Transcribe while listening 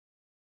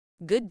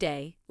Good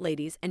day,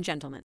 ladies and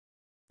gentlemen.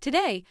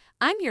 Today,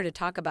 I'm here to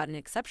talk about an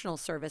exceptional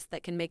service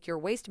that can make your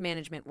waste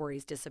management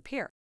worries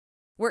disappear.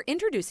 We're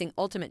introducing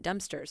Ultimate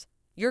Dumpsters,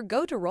 your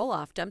go-to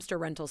roll-off dumpster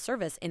rental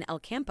service in El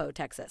Campo,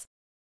 Texas.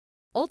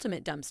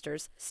 Ultimate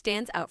Dumpsters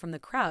stands out from the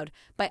crowd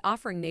by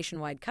offering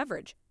nationwide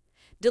coverage,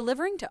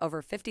 delivering to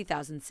over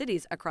 50,000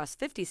 cities across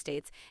 50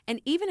 states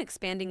and even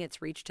expanding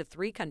its reach to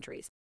 3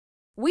 countries.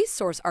 We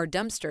source our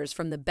dumpsters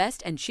from the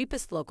best and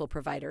cheapest local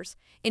providers,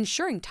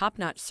 ensuring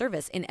top-notch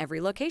service in every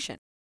location.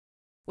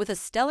 With a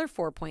stellar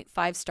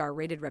 4.5-star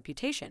rated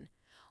reputation,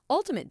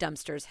 Ultimate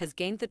Dumpsters has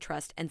gained the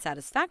trust and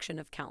satisfaction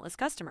of countless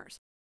customers.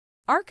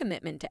 Our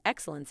commitment to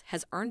excellence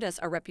has earned us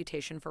a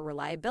reputation for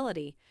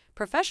reliability,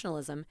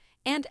 professionalism,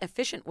 and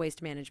efficient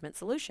waste management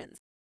solutions.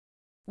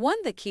 One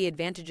of the key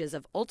advantages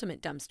of Ultimate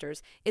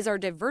Dumpsters is our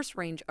diverse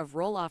range of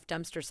roll-off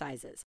dumpster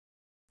sizes.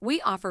 We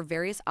offer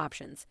various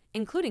options,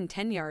 including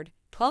 10-yard,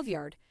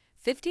 12-yard,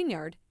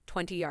 15-yard,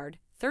 20-yard,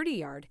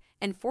 30-yard,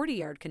 and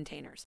 40-yard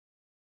containers.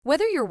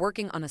 Whether you're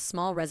working on a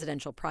small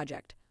residential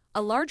project,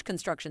 a large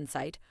construction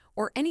site,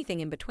 or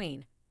anything in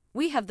between,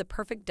 we have the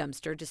perfect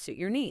dumpster to suit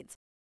your needs.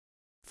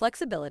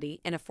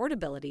 Flexibility and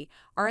affordability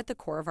are at the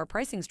core of our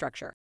pricing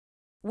structure.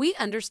 We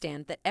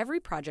understand that every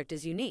project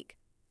is unique,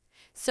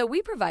 so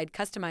we provide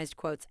customized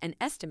quotes and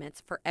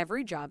estimates for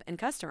every job and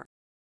customer.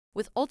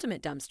 With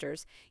Ultimate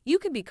Dumpsters, you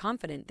can be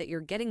confident that you're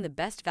getting the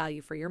best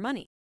value for your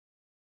money.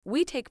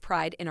 We take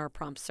pride in our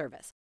prompt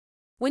service.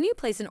 When you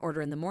place an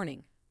order in the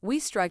morning, we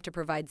strive to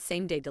provide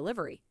same-day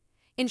delivery,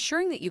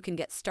 ensuring that you can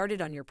get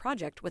started on your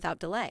project without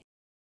delay.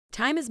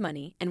 Time is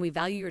money, and we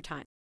value your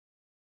time.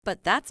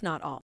 But that's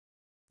not all.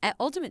 At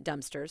Ultimate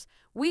Dumpsters,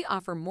 we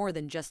offer more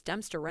than just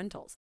dumpster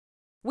rentals.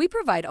 We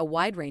provide a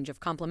wide range of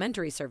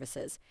complementary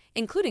services,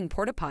 including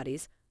porta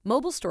potties,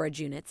 mobile storage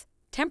units,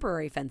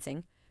 temporary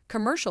fencing,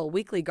 commercial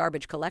weekly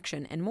garbage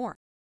collection, and more.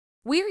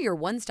 We are your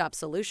one-stop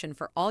solution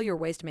for all your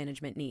waste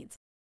management needs.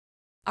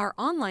 Our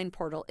online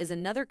portal is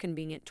another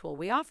convenient tool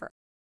we offer.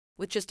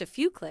 With just a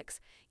few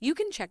clicks, you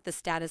can check the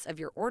status of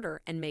your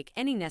order and make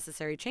any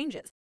necessary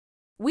changes.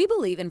 We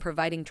believe in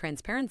providing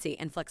transparency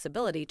and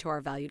flexibility to our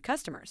valued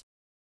customers.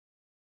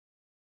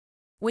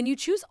 When you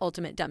choose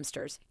Ultimate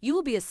Dumpsters, you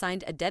will be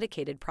assigned a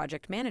dedicated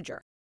project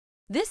manager.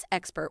 This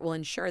expert will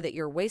ensure that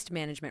your waste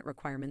management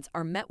requirements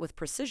are met with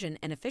precision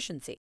and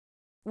efficiency.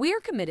 We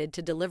are committed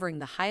to delivering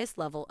the highest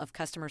level of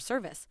customer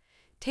service,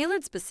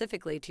 tailored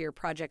specifically to your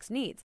project's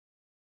needs.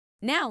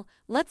 Now,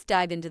 let's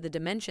dive into the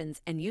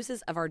dimensions and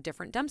uses of our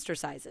different dumpster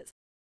sizes.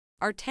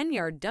 Our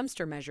 10-yard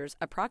dumpster measures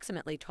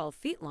approximately 12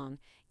 feet long,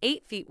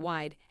 8 feet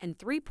wide, and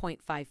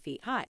 3.5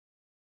 feet high.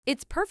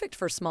 It's perfect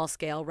for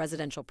small-scale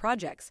residential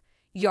projects,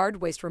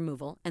 yard waste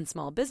removal, and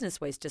small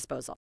business waste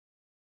disposal.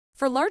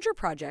 For larger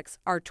projects,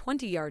 our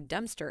 20-yard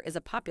dumpster is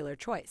a popular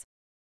choice.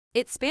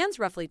 It spans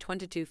roughly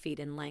 22 feet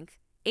in length,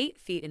 8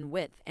 feet in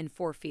width, and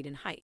 4 feet in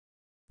height.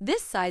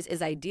 This size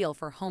is ideal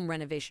for home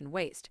renovation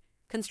waste,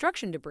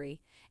 construction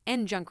debris,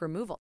 and junk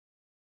removal.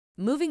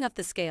 Moving up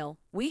the scale,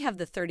 we have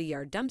the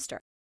 30-yard dumpster.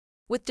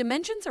 With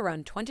dimensions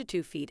around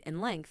 22 feet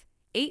in length,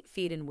 8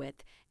 feet in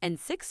width, and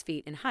 6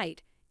 feet in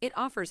height, it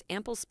offers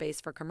ample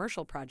space for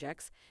commercial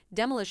projects,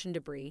 demolition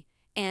debris,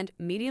 and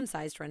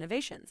medium-sized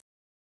renovations.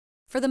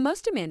 For the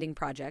most demanding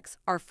projects,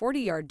 our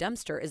 40-yard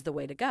dumpster is the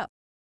way to go.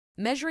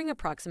 Measuring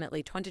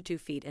approximately 22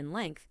 feet in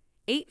length,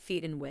 8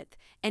 feet in width,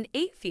 and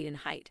 8 feet in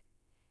height,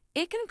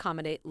 it can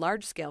accommodate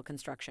large-scale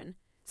construction,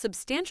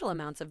 substantial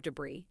amounts of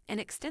debris, and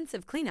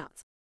extensive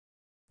cleanouts.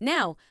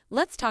 Now,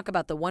 let's talk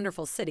about the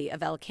wonderful city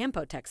of El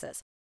Campo,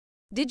 Texas.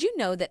 Did you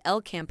know that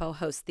El Campo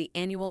hosts the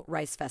annual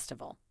Rice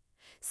Festival,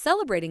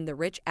 celebrating the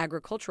rich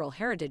agricultural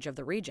heritage of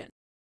the region?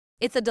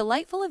 It's a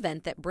delightful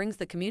event that brings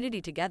the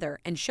community together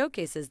and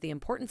showcases the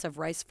importance of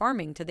rice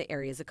farming to the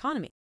area's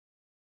economy.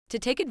 To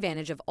take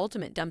advantage of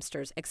Ultimate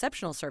Dumpsters'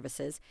 exceptional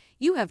services,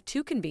 you have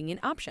 2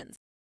 convenient options.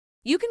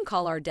 You can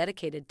call our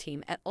dedicated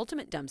team at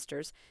Ultimate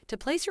Dumpsters to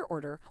place your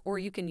order, or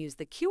you can use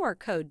the QR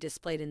code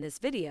displayed in this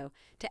video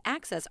to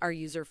access our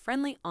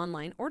user-friendly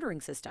online ordering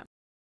system.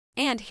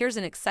 And here's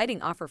an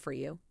exciting offer for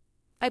you.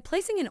 By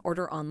placing an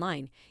order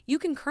online, you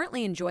can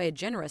currently enjoy a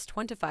generous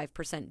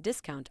 25%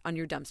 discount on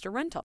your dumpster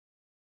rental.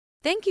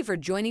 Thank you for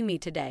joining me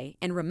today,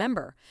 and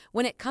remember,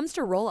 when it comes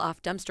to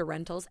roll-off dumpster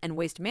rentals and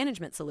waste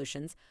management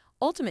solutions,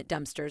 Ultimate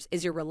Dumpsters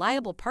is your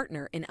reliable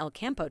partner in El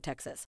Campo,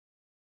 Texas.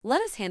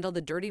 Let us handle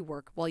the dirty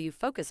work while you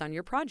focus on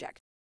your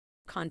project.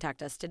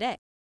 Contact us today.